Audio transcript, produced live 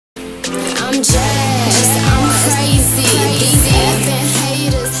I'm jazzed, I'm crazy. These effing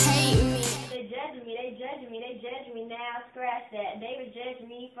haters hate me. They judge me now. Scratch that. They were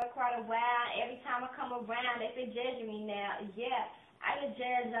judging me for quite a while. Every time I come around, they say judging me now. Yeah, I get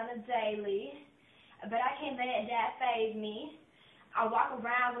judged on a daily, but I can't let that faze me. I walk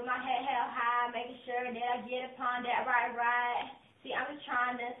around with my head held high, making sure that I get upon that right. See, I'm just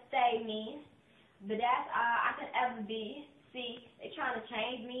trying to stay me, but that's all I can ever be. See, they trying to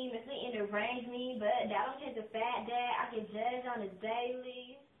change me, mislead and arrange me, but that don't change the fact that I get judged on a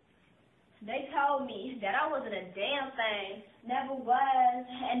daily. They told me that I wasn't a damn thing, never was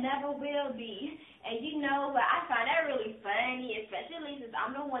and never will be. And you know what, I find that really funny, especially since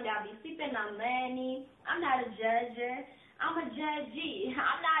I'm the one that be sleeping on money. I'm not a judger, I'm a judgee.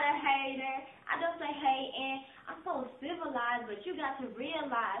 I'm not a hater, I don't say hating. I'm so civilized, but you got to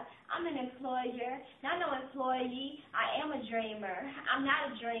realize I'm an employer, not no employee. I am a dreamer. I'm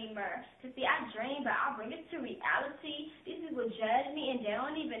not a dreamer. Cause see, I dream, but I bring it to reality. These people judge me and they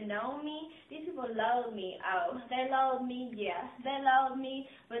don't even know me. These people loathe me. Oh, they loathe me, yeah, they loathe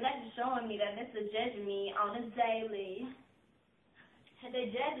me. But that's just showing me that this is judging me on a daily.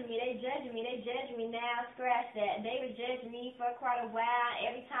 They judging me now. Scratch that. They were judging me for quite a while.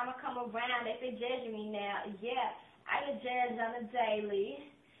 Every time I come around, they say judging me now. Yeah, I get judged on a daily,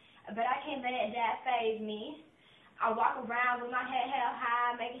 but I can't let that faze me. I walk around with my head held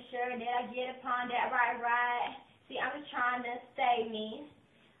high, making sure that I get upon that right. See, I'm just trying to stay me,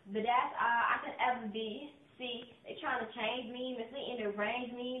 but that's all I can ever be. See, they trying to change me, mislead and arrange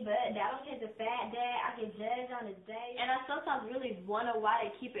me, but that don't change the fact that I get judged on a day. And I sometimes really wonder why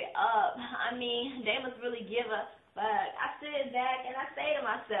they keep it up. I mean, they must really give a fuck. I sit back and I say to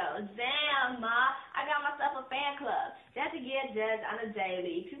myself, damn, Ma, I got myself a fan club. That's to get judged on a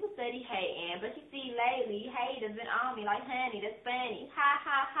daily. People steady hating, but you see lately, haters been on me like honey, that's funny. Ha,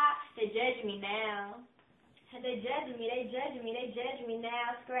 they judging me now. They judging me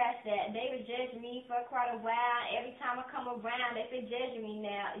now. Scratch that. They were judging me for quite a while. Every time I come around, they say judging me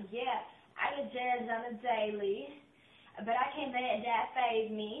now. Yeah, I get judged on a daily, but I can't let that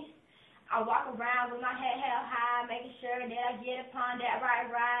faze me. I walk around with my head held high, making sure that I get upon that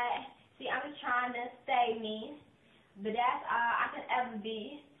right. See, I'm just trying to stay me, but that's all I can ever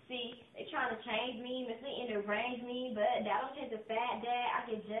be. See, they trying to change me, mislead and arrange me, but that don't change the fact that I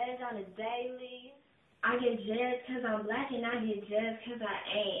get judged on a daily. I get judged because I'm black and I get judged because I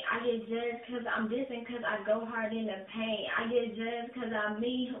ain't. I get judged because I'm different because I go hard in the paint. I get judged because I'm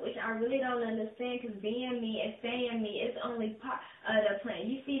me, which I really don't understand because being me and saying me is only part of the plan.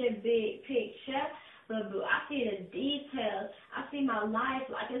 You see the big picture, but boo, I see the details. I see my life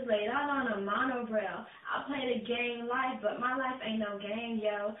like it's laid out on a monorail. I play the game life, but my life ain't no game,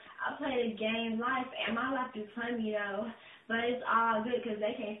 yo. I play the game life and my life is funny, though. But it's all good because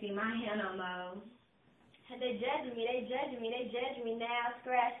they can't see my hand no more. They judging me now.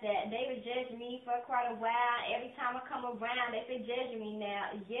 Scratch that. They were judging me for quite a while. Every time I come around, they say judging me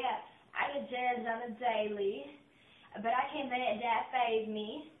now. Yeah, I get judged on a daily, but I can't let that faze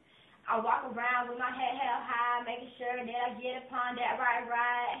me. I walk around with my head held high, making sure that I get upon that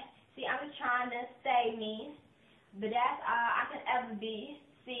right. See, I'm just trying to stay me, but that's all I can ever be.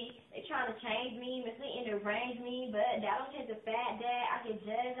 See, they trying to change me, mislead and arrange me, but that don't change the fact that I get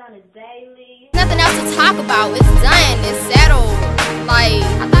judged on a daily. Nothing else to talk about. It's done. It's settled. Like,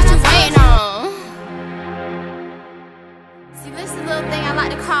 what you waiting on? See, this is the little thing I like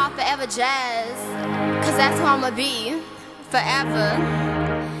to call forever jazz, cause that's who I'ma be forever.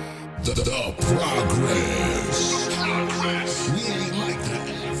 The progress.